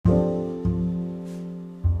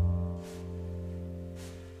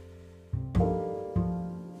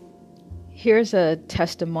Here's a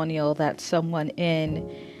testimonial that someone in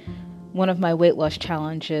one of my weight loss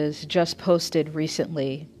challenges just posted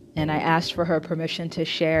recently, and I asked for her permission to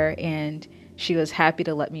share, and she was happy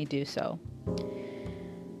to let me do so.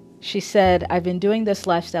 She said, "I've been doing this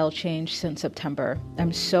lifestyle change since September.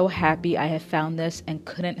 I'm so happy I have found this and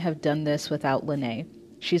couldn't have done this without Lene.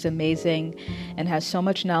 She's amazing and has so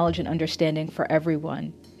much knowledge and understanding for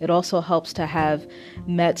everyone. It also helps to have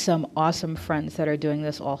met some awesome friends that are doing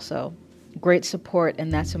this also. Great support, and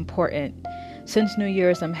that's important. Since New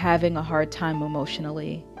Year's, I'm having a hard time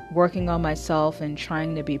emotionally, working on myself and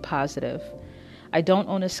trying to be positive. I don't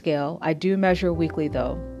own a scale. I do measure weekly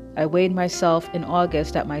though. I weighed myself in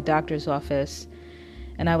August at my doctor's office,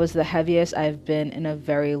 and I was the heaviest I've been in a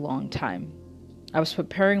very long time. I was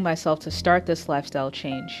preparing myself to start this lifestyle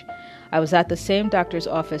change. I was at the same doctor's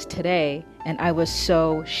office today, and I was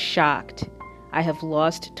so shocked. I have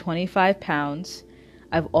lost 25 pounds.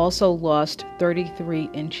 I've also lost 33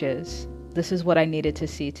 inches. This is what I needed to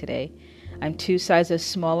see today. I'm 2 sizes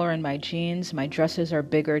smaller in my jeans. My dresses are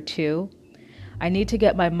bigger too. I need to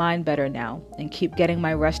get my mind better now and keep getting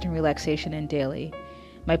my rest and relaxation in daily.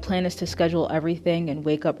 My plan is to schedule everything and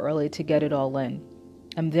wake up early to get it all in.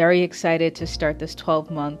 I'm very excited to start this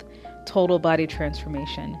 12-month total body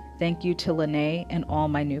transformation. Thank you to Lene and all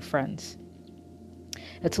my new friends.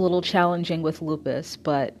 It's a little challenging with lupus,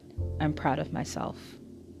 but I'm proud of myself."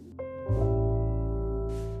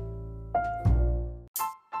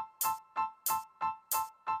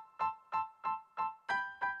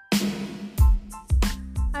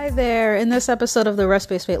 Hi there. In this episode of the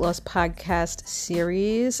Rest-Based Weight Loss podcast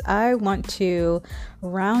series, I want to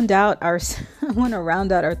round out our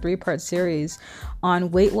 3-part series on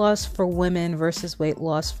weight loss for women versus weight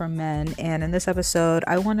loss for men. And in this episode,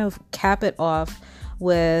 I want to cap it off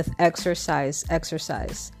with exercise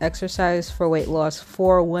for weight loss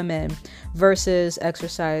for women versus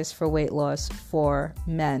exercise for weight loss for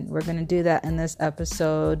men. We're going to do that in this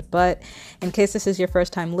episode. But in case this is your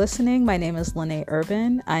first time listening, my name is Lene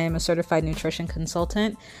Urban. I am a certified nutrition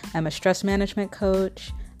consultant. I'm a stress management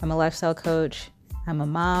coach. I'm a lifestyle coach. I'm a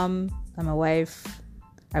mom. I'm a wife.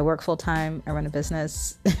 I work full time. I run a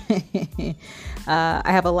business. I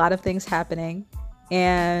have a lot of things happening.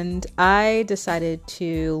 And I decided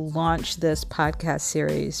to launch this podcast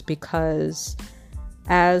series because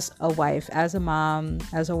as a wife, as a mom,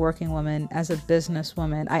 as a working woman, as a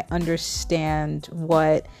businesswoman, I understand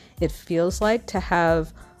what it feels like to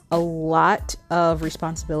have a lot of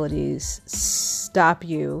responsibilities stop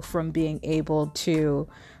you from being able to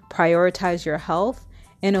prioritize your health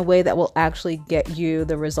in a way that will actually get you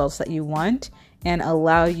the results that you want and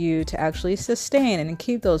allow you to actually sustain and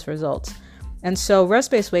keep those results. And so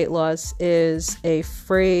rest-based weight loss is a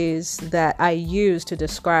phrase that I use to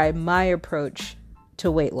describe my approach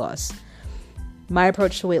to weight loss. My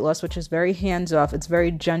approach to weight loss, which is very hands-off, it's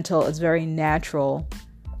very gentle, it's very natural.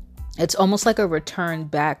 It's almost like a return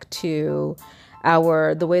back to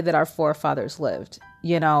the way that our forefathers lived.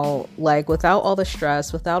 You know, like without all the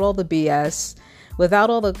stress, without all the BS,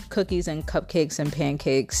 without all the cookies and cupcakes and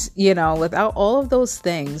pancakes, you know, without all of those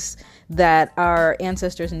things that our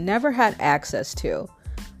ancestors never had access to.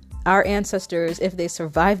 Our ancestors, if they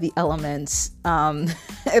survived the elements,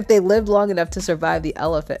 if they lived long enough to survive the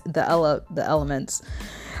elements,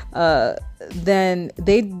 then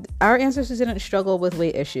our ancestors didn't struggle with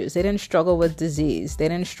weight issues. They didn't struggle with disease. They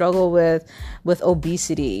didn't struggle with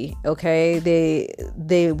obesity. Okay,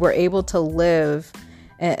 they were able to live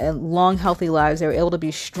long, healthy lives. They were able to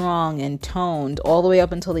be strong and toned all the way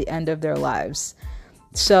up until the end of their lives.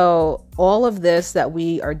 So all of this that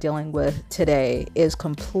we are dealing with today is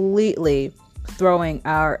completely throwing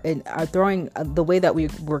the way that we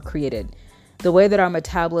were created, the way that our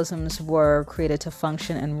metabolisms were created to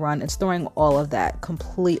function and run. It's throwing all of that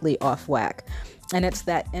completely off whack. And it's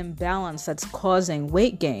that imbalance that's causing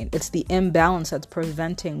weight gain. It's the imbalance that's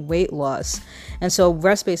preventing weight loss. And so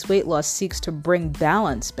rest-based weight loss seeks to bring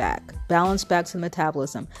balance back to the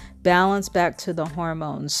metabolism, balance back to the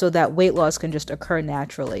hormones so that weight loss can just occur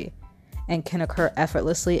naturally and can occur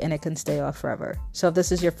effortlessly, and it can stay off forever. So if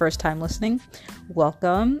this is your first time listening,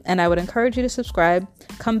 welcome. And I would encourage you to subscribe,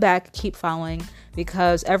 come back, keep following,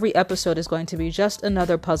 because every episode is going to be just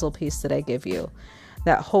another puzzle piece that I give you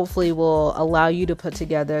that hopefully will allow you to put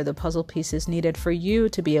together the puzzle pieces needed for you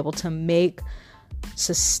to be able to make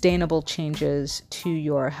sustainable changes to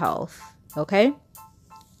your health. Okay?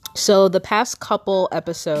 So the past couple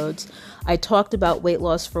episodes, I talked about weight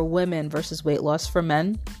loss for women versus weight loss for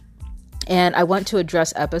men. And I want to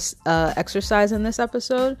address exercise in this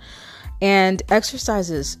episode. And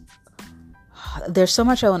exercises, there's so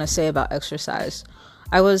much I want to say about exercise.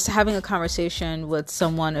 I was having a conversation with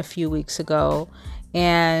someone a few weeks ago,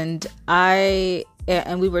 and we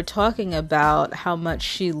were talking about how much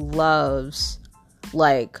she loves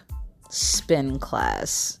like spin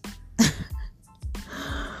class.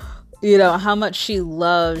 How much she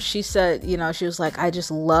said, she was like, I just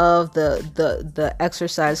love the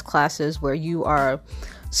exercise classes where you are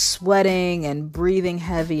sweating and breathing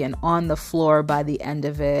heavy and on the floor by the end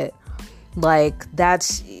of it. Like,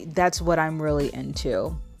 that's what I'm really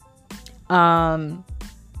into. I've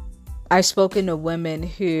spoken to women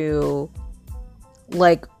who,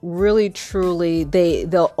 like, really truly,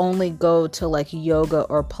 they'll only go to like yoga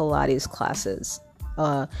or Pilates classes.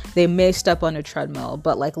 They may step on a treadmill,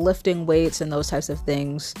 but like lifting weights and those types of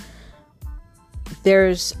things,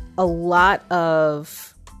 there's a lot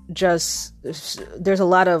of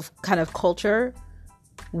kind of culture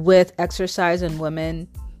with exercise in women,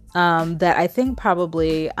 that I think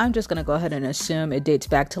probably, I'm just going to go ahead and assume it dates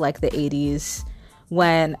back to like the 80s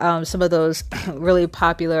when some of those really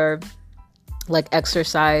popular like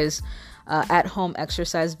exercise at-home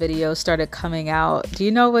exercise videos started coming out. Do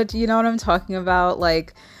you know what I'm talking about?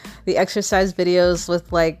 Like the exercise videos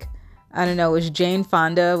with, like, I don't know, was Jane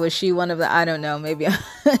Fonda, was she one of the, I don't know, maybe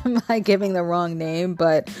am I giving the wrong name,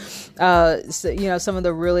 but some of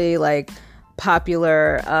the really like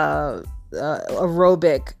popular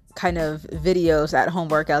aerobic kind of videos, at-home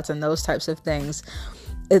workouts and those types of things,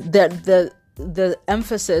 the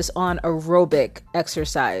emphasis on aerobic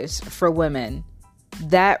exercise for women,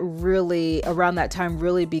 that really, around that time,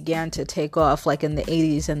 really began to take off, like in the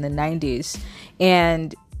 80s and the 90s.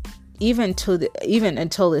 And even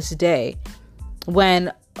until this day,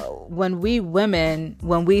 when we women,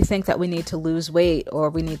 when we think that we need to lose weight or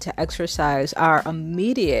we need to exercise, our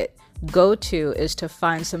immediate go-to is to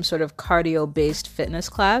find some sort of cardio-based fitness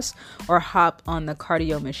class or hop on the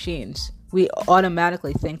cardio machines. We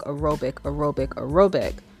automatically think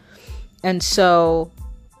aerobic. And so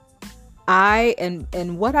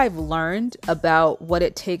and what I've learned about what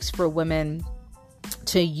it takes for women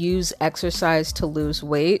to use exercise to lose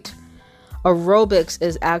weight, aerobics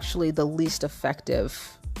is actually the least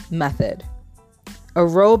effective method.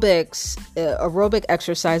 Aerobic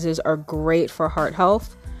exercises are great for heart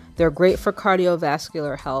health. They're great for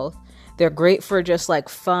cardiovascular health. They're great for just like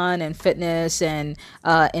fun and fitness and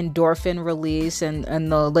endorphin release.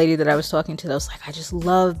 And the lady that I was talking to, that was like, I just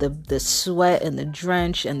love the sweat and the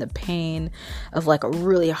drench and the pain of like a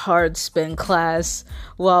really hard spin class.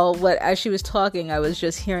 Well, as she was talking, I was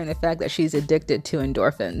just hearing the fact that she's addicted to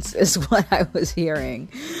endorphins is what I was hearing.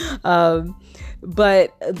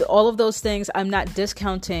 But all of those things, I'm not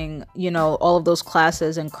discounting, all of those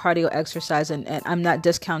classes and cardio exercise, and I'm not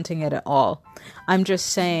discounting it at all. I'm just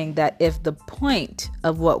saying that if the point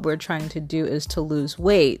of what we're trying to do is to lose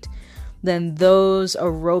weight, then those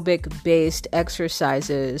aerobic-based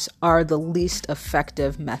exercises are the least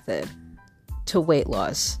effective method to weight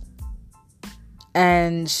loss.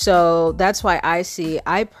 And so that's why I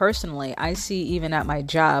personally see even at my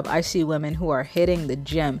job, I see women who are hitting the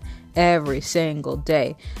gym every single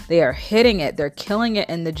day. They are hitting it. They're killing it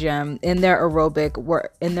in the gym, in their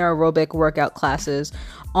aerobic workout classes,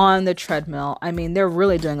 on the treadmill. I mean, they're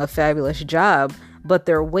really doing a fabulous job, but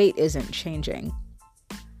their weight isn't changing.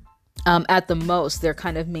 At the most, they're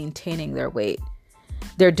kind of maintaining their weight.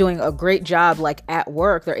 They're doing a great job, like at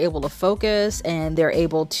work. They're able to focus and they're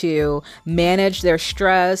able to manage their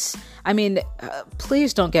stress. I mean,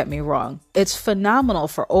 please don't get me wrong. It's phenomenal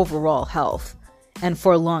for overall health and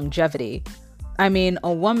for longevity. I mean,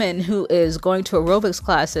 a woman who is going to aerobics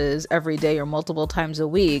classes every day or multiple times a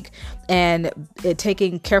week and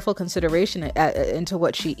taking careful consideration into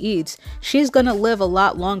what she eats, she's going to live a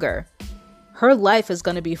lot longer. Her life is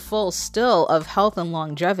going to be full still of health and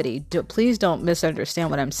longevity. Please don't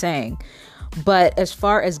misunderstand what I'm saying. But as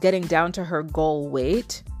far as getting down to her goal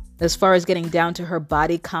weight, as far as getting down to her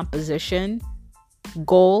body composition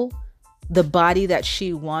goal, the body that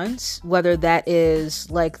she wants, whether that is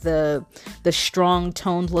like the strong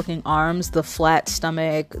toned looking arms, the flat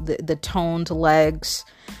stomach, the toned legs,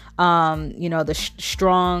 the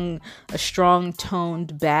strong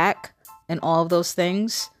toned back, and all of those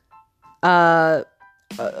things, aerobic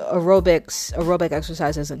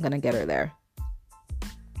exercise isn't going to get her there.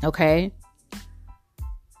 Okay.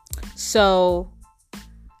 So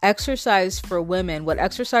exercise for women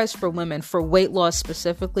for weight loss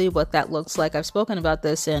specifically, what that looks like, I've spoken about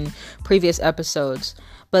this in previous episodes,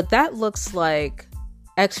 but that looks like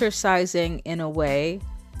exercising in a way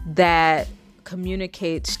that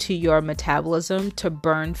communicates to your metabolism to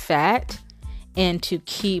burn fat and to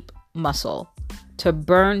keep muscle.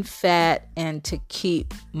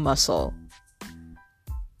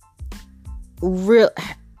 real,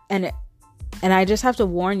 and I just have to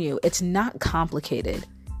warn you, it's not complicated.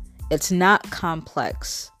 It's not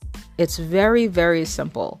complex. It's very, very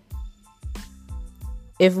simple.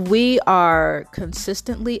 If we are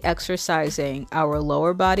consistently exercising our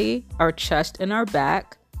lower body, our chest, and our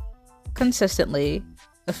back consistently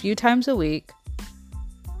a few times a week,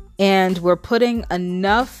 and we're putting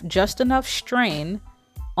just enough strain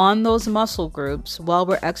on those muscle groups while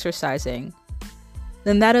we're exercising,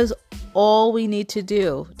 then that is all we need to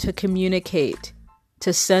do to communicate,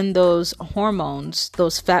 to send those hormones,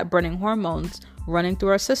 those fat-burning hormones running through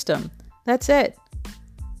our system. That's it.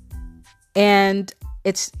 And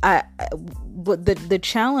the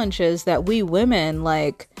challenge is that we women,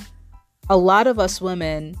 like a lot of us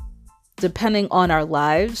women, depending on our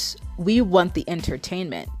lives, we want the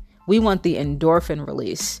entertainment. We want the endorphin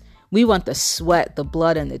release. We want the sweat, the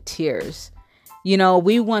blood, and the tears. You know,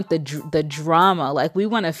 we want the drama. Like, we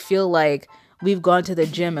want to feel like we've gone to the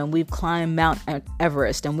gym and we've climbed Mount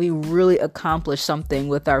Everest and we really accomplished something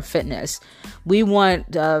with our fitness. We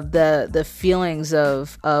want the feelings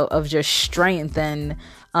of just strength and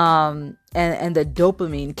the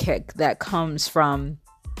dopamine kick that comes from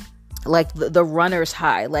like the runner's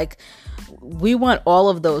high. Like, we want all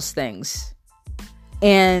of those things.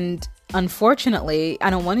 And unfortunately, I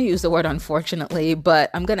don't want to use the word unfortunately, but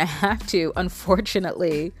I'm going to have to,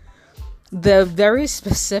 unfortunately, the very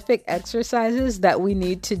specific exercises that we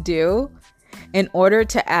need to do in order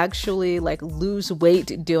to actually like lose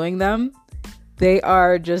weight doing them, they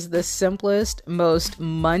are just the simplest, most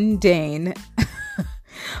mundane,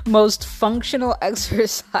 most functional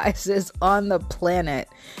exercises on the planet.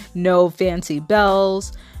 No fancy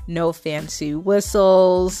bells, no fancy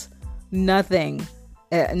whistles, nothing.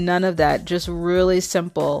 None of that. Just really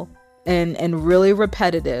simple and really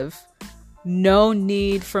repetitive. No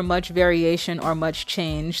need for much variation or much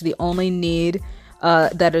change. The only need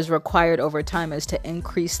that is required over time is to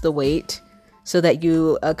increase the weight so that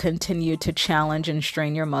you continue to challenge and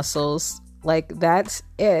strain your muscles. Like, that's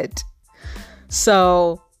it.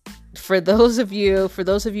 So for those of you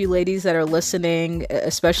ladies that are listening,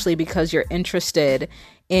 especially because you're interested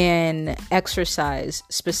in exercise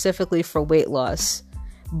specifically for weight loss,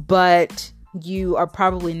 but you are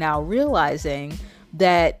probably now realizing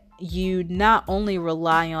that you not only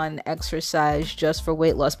rely on exercise just for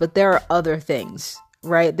weight loss, but there are other things,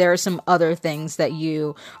 right? There are some other things that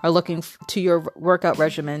you are looking to your workout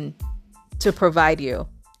regimen to provide you.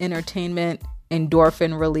 Entertainment,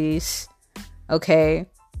 endorphin release, okay?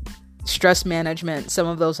 Stress management, some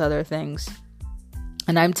of those other things.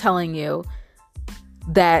 And I'm telling you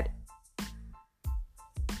that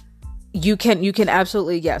you can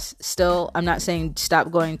absolutely, yes, still, I'm not saying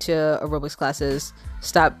stop going to aerobics classes,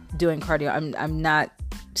 stop doing cardio. I'm not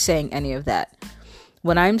saying any of that.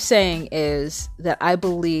 What I'm saying is that I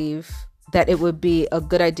believe that it would be a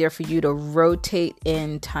good idea for you to rotate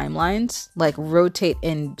in timelines, like rotate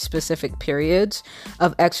in specific periods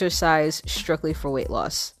of exercise strictly for weight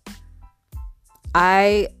loss.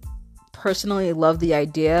 I personally love the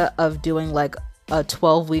idea of doing like a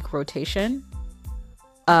 12-week rotation,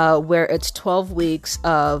 where it's 12 weeks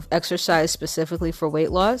of exercise specifically for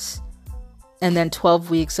weight loss, and then 12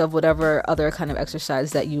 weeks of whatever other kind of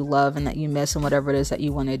exercise that you love and that you miss and whatever it is that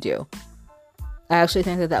you want to do. I actually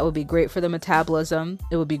think that would be great for the metabolism.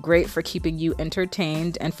 It would be great for keeping you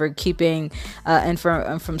entertained and for keeping and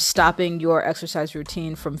from stopping your exercise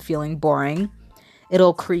routine from feeling boring.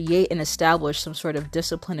 It'll create and establish some sort of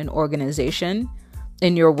discipline and organization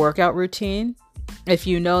in your workout routine. If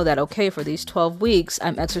you know that, okay, for these 12 weeks,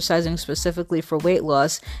 I'm exercising specifically for weight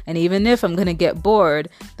loss, and even if I'm going to get bored,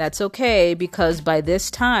 that's okay, because by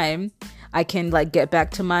this time, I can like get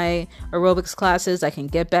back to my aerobics classes, I can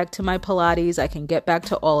get back to my Pilates, I can get back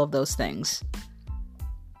to all of those things.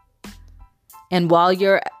 And while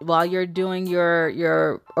you're doing your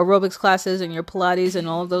aerobics classes and your Pilates and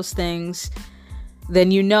all of those things,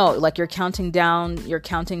 then you know, like you're counting down the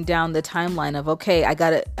timeline of, okay, I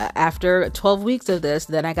got to, after 12 weeks of this,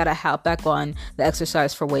 then I got to hop back on the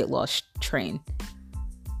exercise for weight loss train.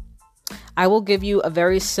 I will give you a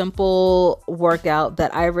very simple workout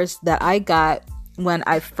that I got when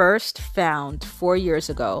I first found 4 years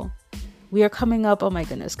ago. We are coming up, oh my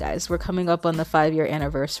goodness, guys, we're coming up on the 5-year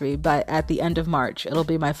anniversary, but at the end of March, it'll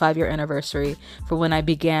be my 5-year anniversary for when I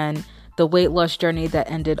began the weight loss journey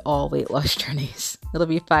that ended all weight loss journeys. It'll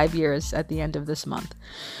be 5 years at the end of this month.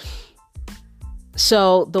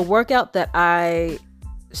 So the workout that I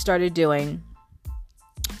started doing,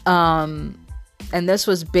 and this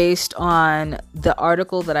was based on the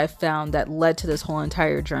article that I found that led to this whole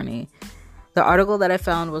entire journey. The article that I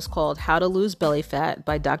found was called How to Lose Belly Fat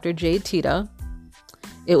by Dr. Jade Teta.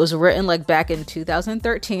 It was written like back in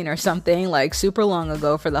 2013 or something, like super long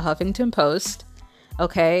ago, for the Huffington Post.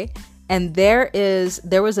 Okay. And there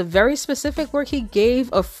was a very specific where he gave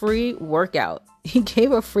a free workout. He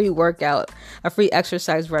gave a free workout, a free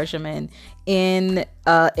exercise regimen in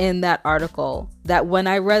that article. That when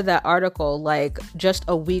I read that article, like just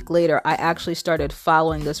a week later, I actually started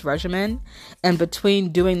following this regimen. And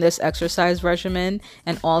between doing this exercise regimen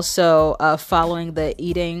and also following the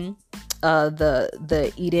eating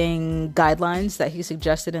the eating guidelines that he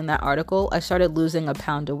suggested in that article, I started losing a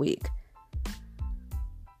pound a week.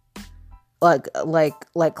 Like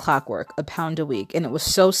clockwork, a pound a week. And it was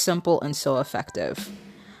so simple and so effective.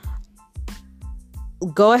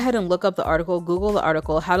 Go ahead and look up the article, Google the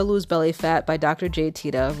article, How to Lose Belly Fat by Dr. Jade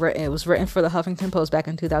Teta. It was written for the Huffington Post back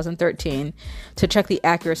in 2013 to check the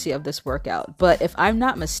accuracy of this workout. But if I'm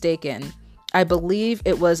not mistaken, I believe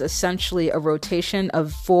it was essentially a rotation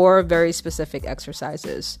of 4 very specific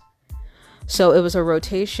exercises. So it was a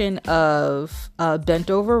rotation of bent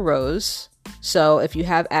over rows. So if you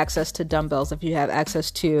have access to dumbbells, if you have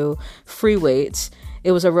access to free weights,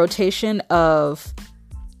 it was a rotation of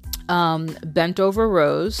bent over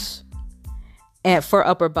rows and for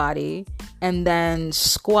upper body, and then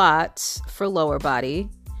squats for lower body,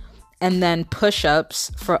 and then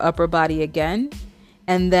push-ups for upper body again,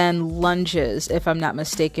 and then lunges, if I'm not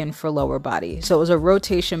mistaken, for lower body. So it was a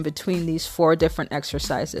rotation between these 4 different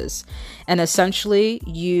exercises. And essentially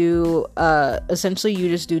you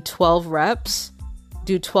just do 12 reps.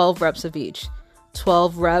 Do 12 reps of each.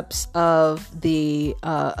 12 reps of the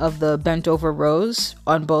bent over rows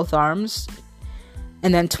on both arms,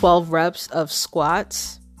 and then 12 reps of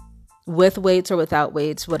squats with weights or without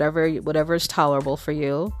weights, whatever is tolerable for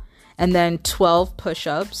you. And then 12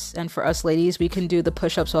 push-ups. And for us ladies, we can do the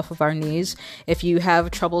push-ups off of our knees. If you have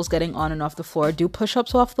troubles getting on and off the floor, do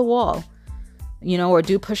push-ups off the wall, or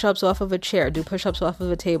do push-ups off of a chair, do push-ups off of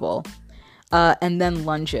a table. And then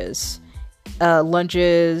lunges.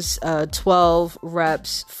 12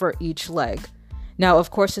 reps for each leg. Now,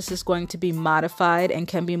 of course, this is going to be modified and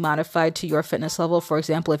can be modified to your fitness level. For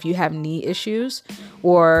example, if you have knee issues,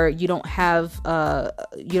 or you don't have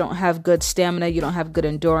good stamina, you don't have good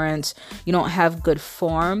endurance, you don't have good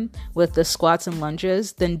form with the squats and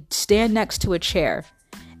lunges, then stand next to a chair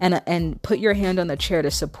and put your hand on the chair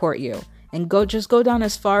to support you, and go down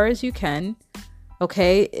as far as you can.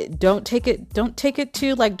 Okay, don't take it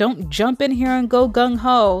to don't jump in here and go gung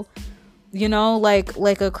ho,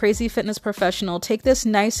 like a crazy fitness professional. Take this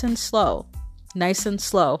nice and slow,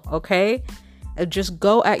 okay? Just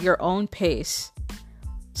go at your own pace.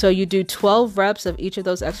 So you do 12 reps of each of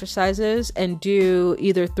those exercises and do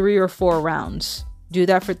either 3 or 4 rounds. Do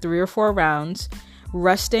that for 3 or 4 rounds,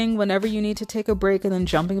 resting whenever you need to take a break, and then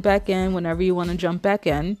jumping back in whenever you want to jump back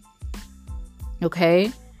in.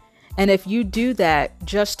 Okay? And if you do that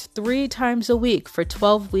just 3 times a week for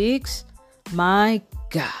 12 weeks, my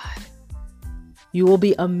God, you will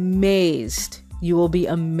be amazed. You will be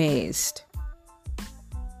amazed.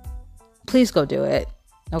 Please go do it.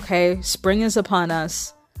 Okay? Spring is upon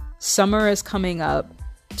us. Summer is coming up.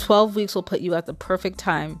 12 weeks will put you at the perfect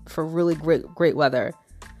time for really great weather.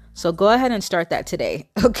 So go ahead and start that today.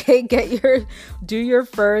 Okay? Do your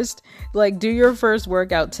first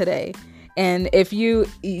workout today. And if you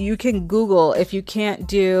can Google, if you can't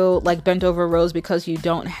do like bent over rows because you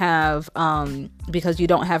don't have free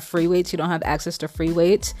weights, you don't have access to free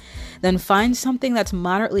weights, then find something that's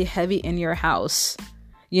moderately heavy in your house.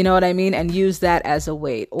 You know what I mean? And use that as a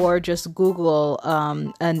weight, or just Google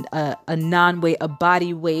a non-weight, a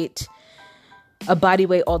body weight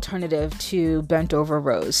alternative to bent over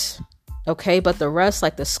rows. Okay, but the rest,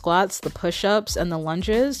 like the squats, the push-ups, and the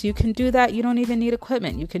lunges, you can do that. You don't even need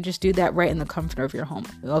equipment. You can just do that right in the comfort of your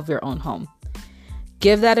own home.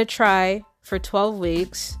 Give that a try for 12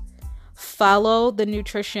 weeks. Follow the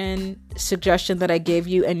nutrition suggestion that I gave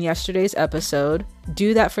you in yesterday's episode.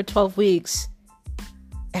 Do that for 12 weeks.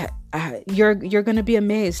 You're going to be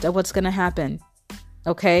amazed at what's going to happen.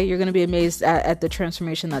 Okay, you're going to be amazed at the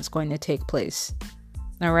transformation that's going to take place.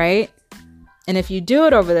 All right. And if you do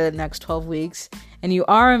it over the next 12 weeks and you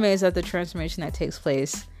are amazed at the transformation that takes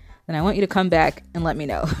place, then I want you to come back and let me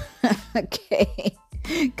know. Okay.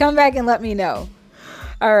 Come back and let me know.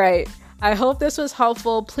 All right. I hope this was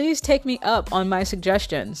helpful. Please take me up on my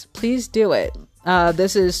suggestions. Please do it.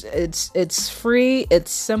 It's free.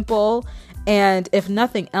 It's simple. And if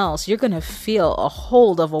nothing else, you're going to feel a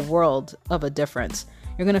hold of a world of a difference.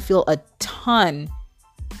 You're going to feel a ton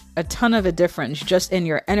of a difference just in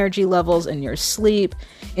your energy levels, in your sleep,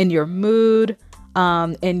 in your mood.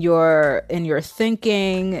 in your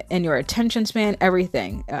thinking, in your attention span,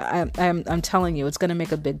 everything. I'm telling you, it's going to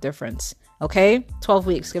make a big difference. Okay, 12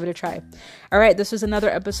 weeks, give it a try. All right, this was another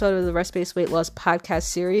episode of the Rest-Based Weight Loss podcast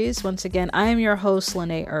series. Once again, I am your host,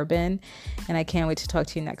 Lene Urban, and I can't wait to talk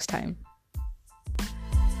to you next time.